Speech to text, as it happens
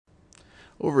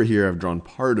Over here, I've drawn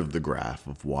part of the graph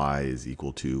of y is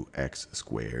equal to x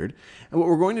squared. And what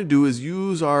we're going to do is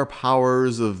use our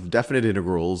powers of definite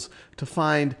integrals to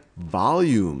find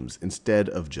volumes instead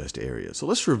of just areas. So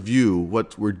let's review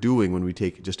what we're doing when we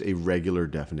take just a regular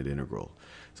definite integral.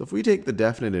 So if we take the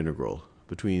definite integral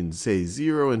between, say,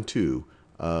 0 and 2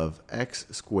 of x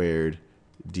squared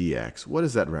dx, what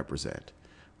does that represent?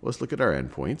 Well, let's look at our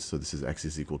endpoints. So this is x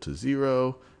is equal to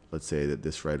 0. Let's say that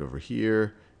this right over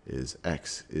here is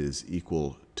x is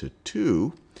equal to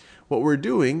 2. What we're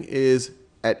doing is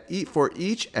for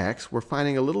each x, we're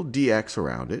finding a little dx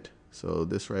around it. So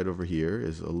this right over here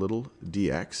is a little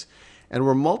dx. And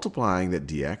we're multiplying that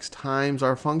dx times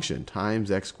our function,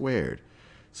 times x squared.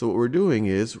 So what we're doing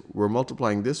is we're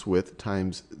multiplying this width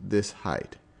times this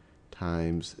height,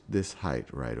 times this height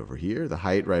right over here. The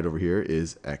height right over here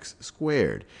is x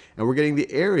squared. And we're getting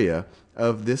the area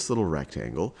of this little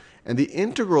rectangle. And the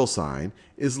integral sign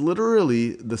is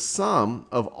literally the sum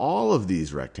of all of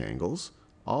these rectangles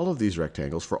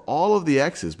for all of the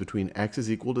x's between x is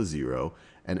equal to 0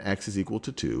 and x is equal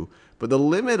to 2. But the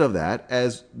limit of that,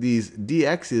 as these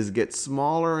dx's get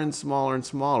smaller and smaller and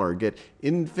smaller, get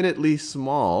infinitely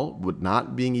small, with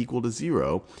not being equal to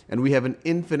 0, and we have an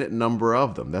infinite number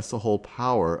of them. That's the whole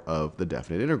power of the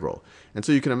definite integral. And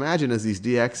so you can imagine as these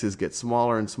dx's get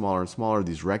smaller and smaller and smaller,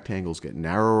 these rectangles get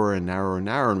narrower and narrower and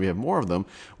narrower, and we have more of them,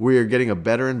 we are getting a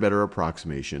better and better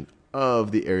approximation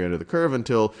of the area under the curve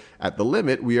until, at the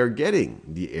limit, we are getting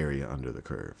the area under the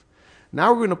curve.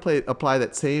 Now we're going to apply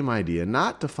that same idea,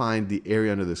 not to find the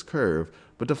area under this curve,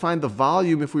 but to find the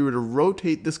volume if we were to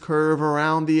rotate this curve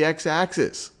around the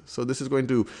x-axis. So this is going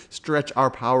to stretch our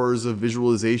powers of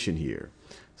visualization here.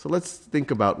 So let's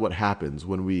think about what happens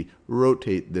when we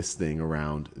rotate this thing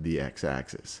around the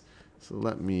x-axis. So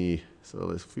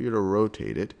if we were to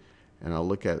rotate it, and I'll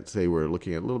look at it, say we're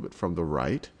looking at a little bit from the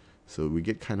right. So we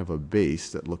get kind of a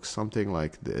base that looks something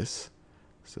like this.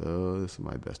 So this is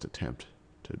my best attempt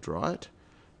to draw it.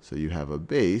 So you have a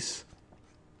base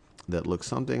that looks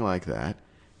something like that.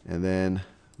 And then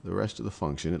the rest of the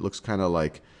function, it looks kind of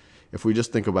like, if we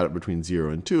just think about it between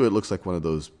 0 and 2, it looks like one of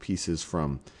those pieces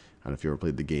from, I don't know if you ever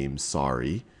played the game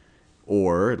Sorry.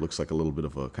 Or it looks like a little bit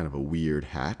of a kind of a weird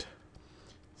hat.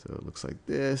 So it looks like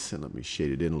this. And let me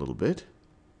shade it in a little bit.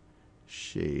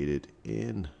 Shade it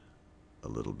in a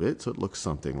little bit, so it looks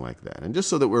something like that. And just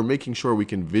so that we're making sure we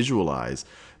can visualize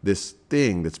this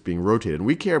thing that's being rotated, and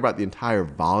we care about the entire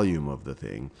volume of the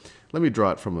thing, let me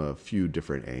draw it from a few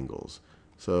different angles.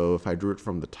 So if I drew it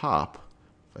from the top,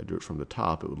 it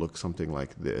would look something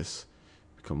like this.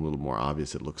 Become a little more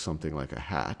obvious, it looks something like a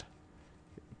hat.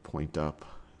 Point up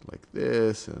like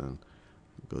this, and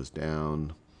it goes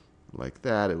down like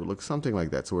that. It would look something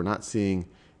like that. So we're not seeing,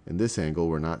 in this angle,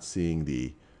 we're not seeing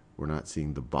the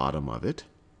bottom of it.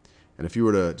 And if you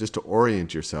were to, just to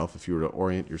orient yourself,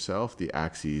 the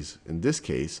axes, in this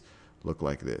case, look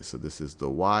like this. So this is the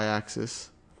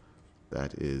y-axis.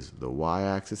 That is the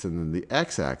y-axis. And then the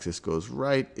x-axis goes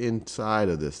right inside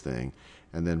of this thing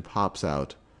and then pops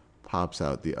out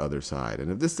the other side.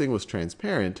 And if this thing was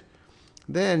transparent,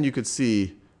 then you could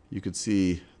see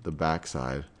the back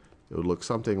side. It would look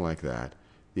something like that.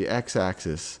 The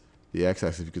x-axis,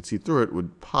 if you could see through it,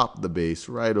 would pop the base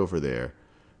right over there,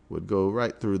 would go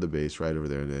right through the base right over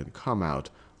there, and then come out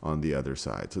on the other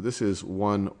side. So this is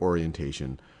one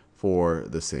orientation for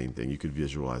the same thing. You could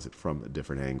visualize it from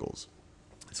different angles.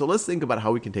 So let's think about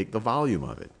how we can take the volume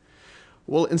of it.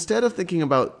 Well, instead of thinking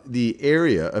about the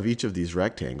area of each of these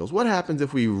rectangles, what happens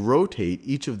if we rotate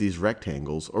each of these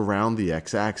rectangles around the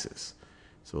x-axis?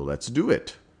 So let's do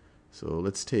it. So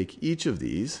let's take each of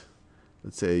these.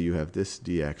 Let's say you have this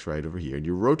dx right over here, and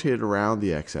you rotate it around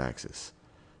the x-axis.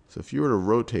 So if you were to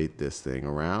rotate this thing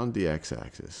around the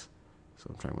x-axis, so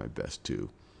I'm trying my best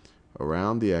to,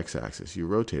 around the x-axis, you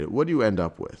rotate it, what do you end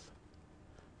up with?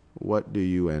 What do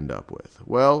you end up with?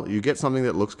 Well, you get something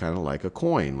that looks kind of like a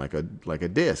coin, like a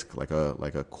disc, like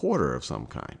a quarter of some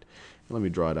kind. Let me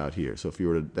draw it out here. So if you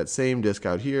were to, that same disc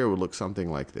out here would look something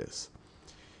like this.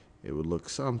 It would look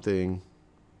something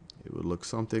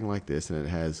like this, and it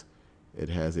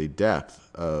has a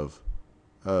depth of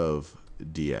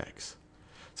dx.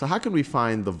 So how can we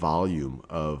find the volume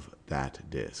of that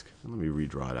disk? Let me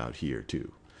redraw it out here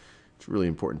too. It's really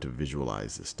important to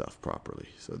visualize this stuff properly.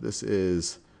 So this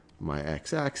is my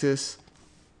x-axis.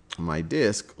 My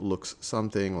disk looks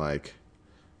something like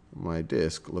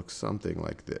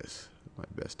this. My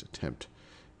best attempt.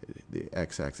 The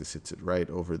x-axis hits it right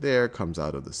over there, comes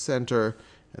out of the center,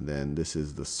 and then this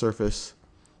is the surface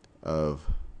of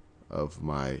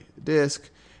my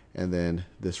disk, and then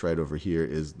this right over here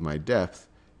is my depth,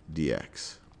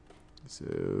 dx.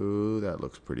 So that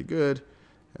looks pretty good.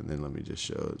 And then let me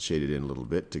just shade it in a little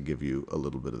bit to give you a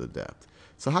little bit of the depth.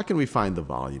 So how can we find the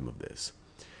volume of this?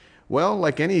 Well,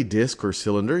 like any disk or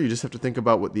cylinder, you just have to think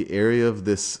about what the area of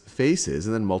this face is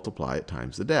and then multiply it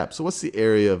times the depth. So what's the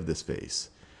area of this face?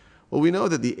 Well, we know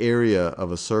that the area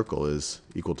of a circle is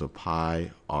equal to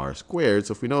pi r squared.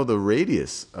 So if we know the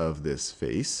radius of this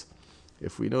face,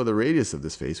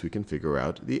 we can figure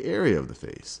out the area of the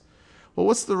face. Well,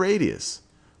 what's the radius?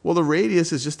 Well, the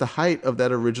radius is just the height of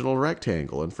that original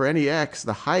rectangle. And for any x,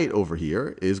 the height over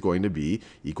here is going to be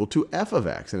equal to f of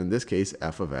x. And in this case,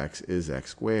 f of x is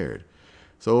x squared.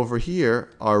 So over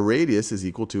here, our radius is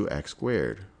equal to x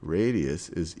squared. Radius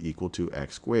is equal to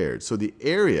x squared. So the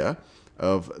area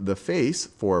of the face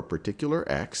for a particular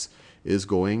x is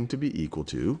going to be equal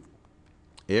to,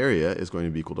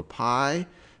 pi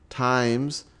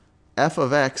times f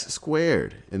of x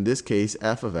squared. In this case,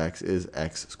 f of x is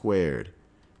x squared.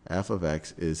 F of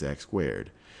x is x squared.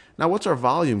 Now, what's our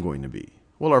volume going to be?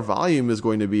 Well, our volume is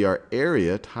going to be our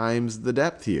area times the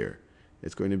depth here.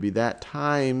 It's going to be that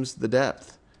times the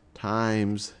depth,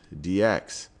 times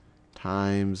dx,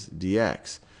 times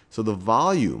dx. So the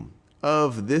volume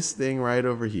of this thing right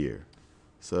over here.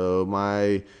 So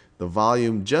the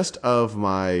volume just of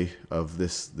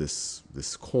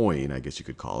this coin, I guess you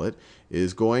could call it,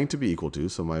 is going to be equal to,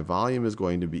 so my volume is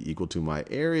going to be equal to my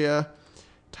area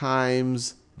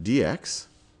times dx,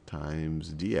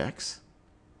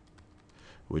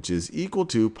 which is equal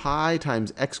to pi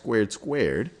times x squared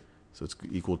squared. So it's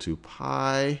equal to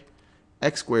pi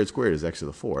x squared squared is x to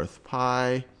the fourth,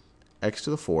 pi x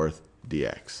to the fourth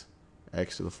dx,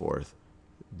 x to the fourth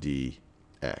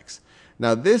dx.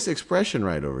 Now this expression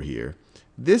right over here,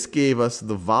 this gave us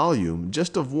the volume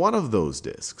just of one of those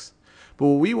disks. But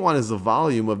what we want is the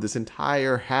volume of this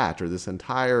entire hat, or this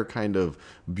entire kind of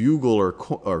bugle or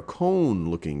cone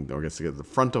looking, or I guess the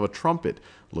front of a trumpet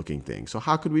looking thing. So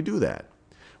how could we do that?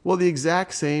 Well, the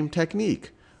exact same technique.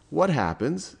 What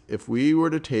happens if we were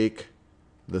to take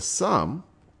the sum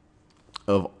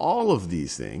of all of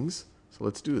these things? So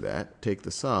let's do that. Take the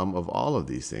sum of all of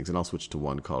these things, and I'll switch to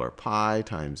one color. Pi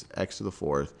times x to the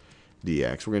fourth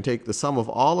dx. We're going to take the sum of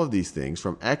all of these things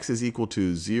from x is equal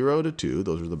to 0 to 2.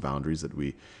 Those are the boundaries that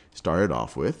we started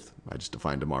off with. I just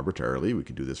defined them arbitrarily. We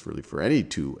could do this really for any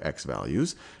two x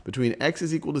values. Between x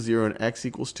is equal to 0 and x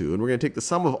equals 2. And we're going to take the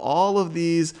sum of all of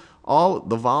these, all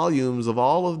the volumes of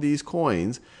all of these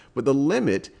coins, but the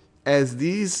limit as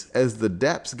the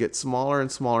depths get smaller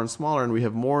and smaller and smaller, and we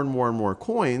have more and more and more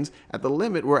coins, at the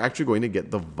limit we're actually going to get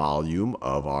the volume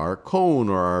of our cone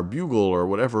or our bugle or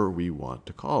whatever we want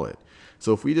to call it.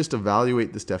 So if we just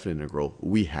evaluate this definite integral,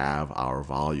 we have our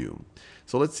volume.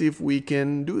 So let's see if we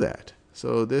can do that.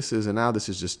 So this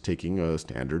is just taking a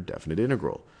standard definite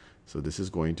integral. So this is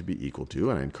going to be equal to,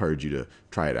 and I encourage you to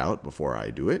try it out before I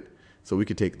do it. So we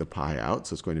could take the pi out,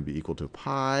 so it's going to be equal to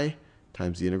pi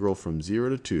times the integral from 0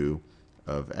 to 2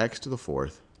 of x to the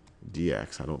fourth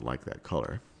dx. I don't like that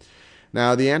color.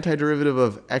 Now the antiderivative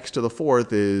of x to the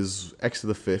fourth is x to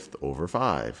the fifth over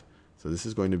 5. So this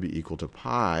is going to be equal to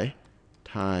pi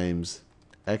times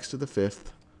x to the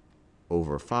fifth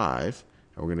over 5.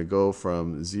 And we're going to go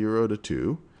from 0 to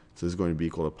 2. So this is going to be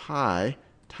equal to pi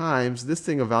times this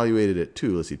thing evaluated at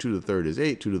 2. Let's see, 2 to the third is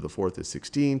 8, 2 to the fourth is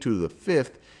 16, 2 to the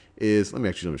fifth is, let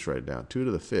me just write it down, 2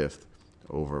 to the fifth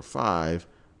over 5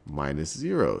 minus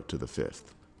 0 to the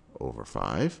fifth over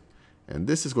 5. And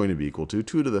this is going to be equal to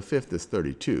 2 to the fifth is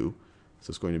 32.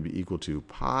 So it's going to be equal to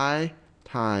pi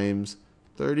times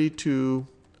 32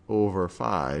 over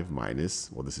 5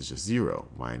 minus, well, this is just 0,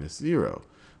 minus 0,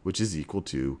 which is equal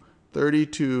to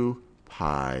 32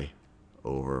 pi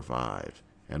over 5.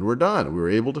 And we're done. We were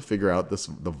able to figure out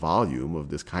the volume of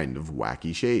this kind of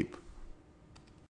wacky shape.